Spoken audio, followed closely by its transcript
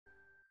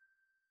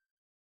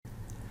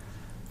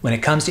When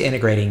it comes to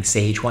integrating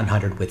Sage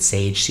 100 with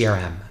Sage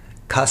CRM,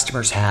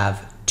 customers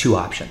have two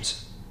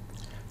options.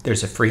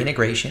 There's a free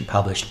integration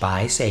published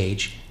by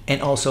Sage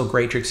and also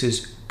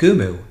Gratrix's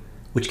GUMU,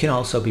 which can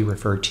also be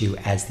referred to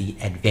as the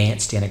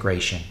advanced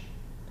integration.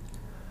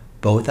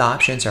 Both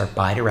options are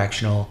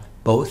bidirectional,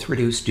 both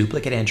reduce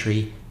duplicate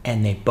entry,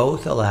 and they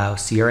both allow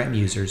CRM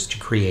users to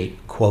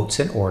create quotes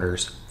and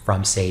orders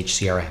from Sage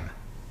CRM.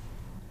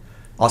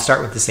 I'll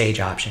start with the Sage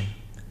option.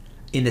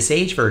 In the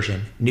Sage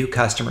version, new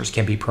customers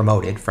can be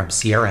promoted from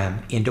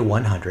CRM into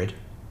 100.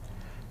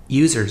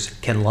 Users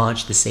can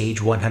launch the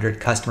Sage 100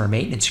 customer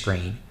maintenance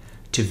screen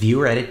to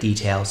view or edit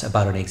details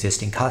about an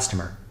existing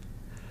customer.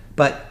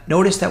 But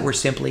notice that we're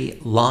simply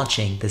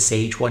launching the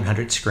Sage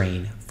 100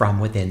 screen from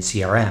within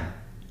CRM.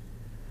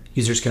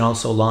 Users can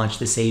also launch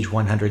the Sage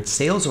 100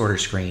 sales order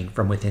screen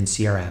from within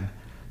CRM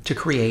to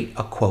create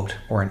a quote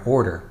or an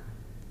order.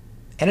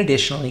 And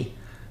additionally,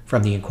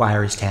 from the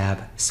Inquiries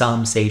tab,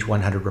 some Sage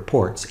 100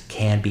 reports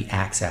can be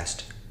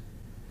accessed.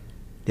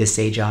 This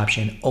Sage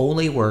option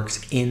only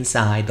works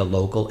inside the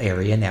local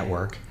area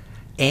network,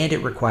 and it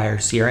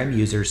requires CRM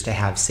users to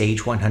have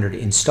Sage 100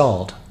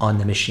 installed on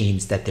the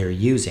machines that they're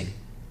using.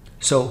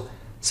 So,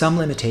 some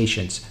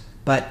limitations,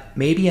 but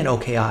maybe an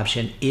okay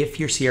option if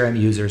your CRM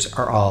users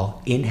are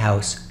all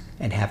in-house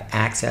and have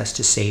access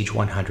to Sage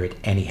 100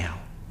 anyhow.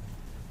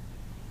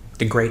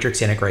 The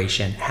Gratrix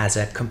integration has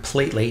a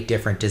completely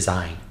different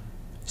design.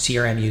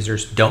 CRM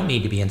users don't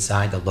need to be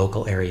inside the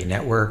local area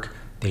network,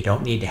 they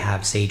don't need to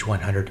have Sage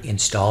 100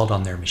 installed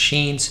on their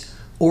machines,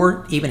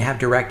 or even have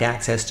direct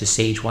access to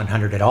Sage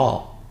 100 at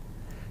all.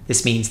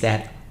 This means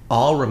that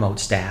all remote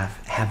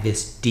staff have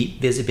this deep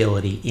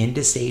visibility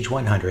into Sage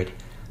 100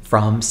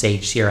 from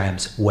Sage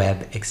CRM's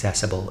web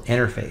accessible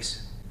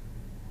interface.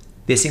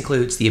 This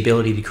includes the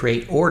ability to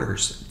create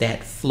orders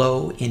that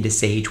flow into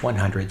Sage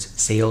 100's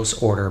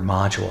sales order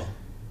module.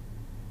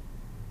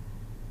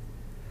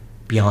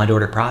 Beyond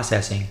order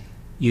processing,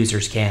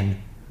 users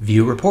can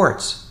view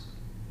reports,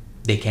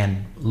 they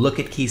can look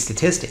at key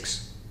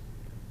statistics,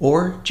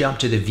 or jump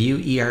to the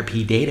View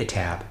ERP Data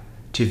tab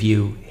to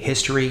view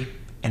history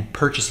and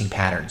purchasing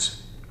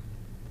patterns.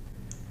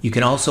 You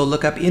can also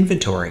look up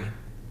inventory.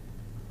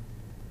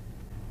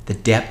 The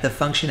depth of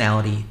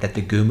functionality that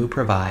the GUMU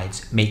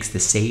provides makes the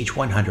Sage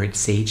 100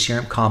 Sage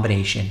CRM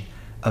combination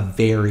a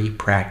very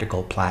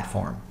practical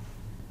platform.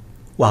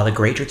 While the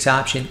Gratrix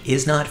option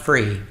is not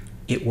free,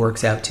 it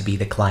works out to be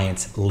the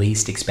client's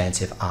least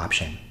expensive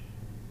option.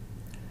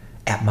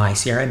 At My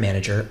CRM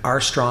Manager,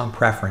 our strong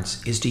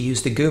preference is to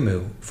use the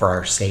GUMU for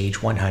our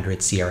Sage 100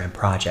 CRM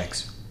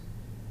projects.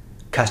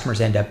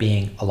 Customers end up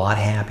being a lot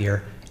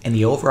happier, and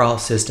the overall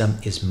system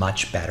is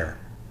much better.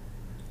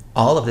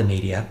 All of the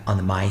media on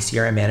the My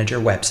CRM Manager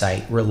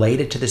website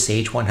related to the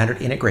Sage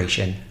 100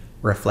 integration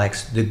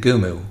reflects the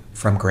GUMU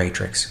from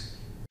Gratrix.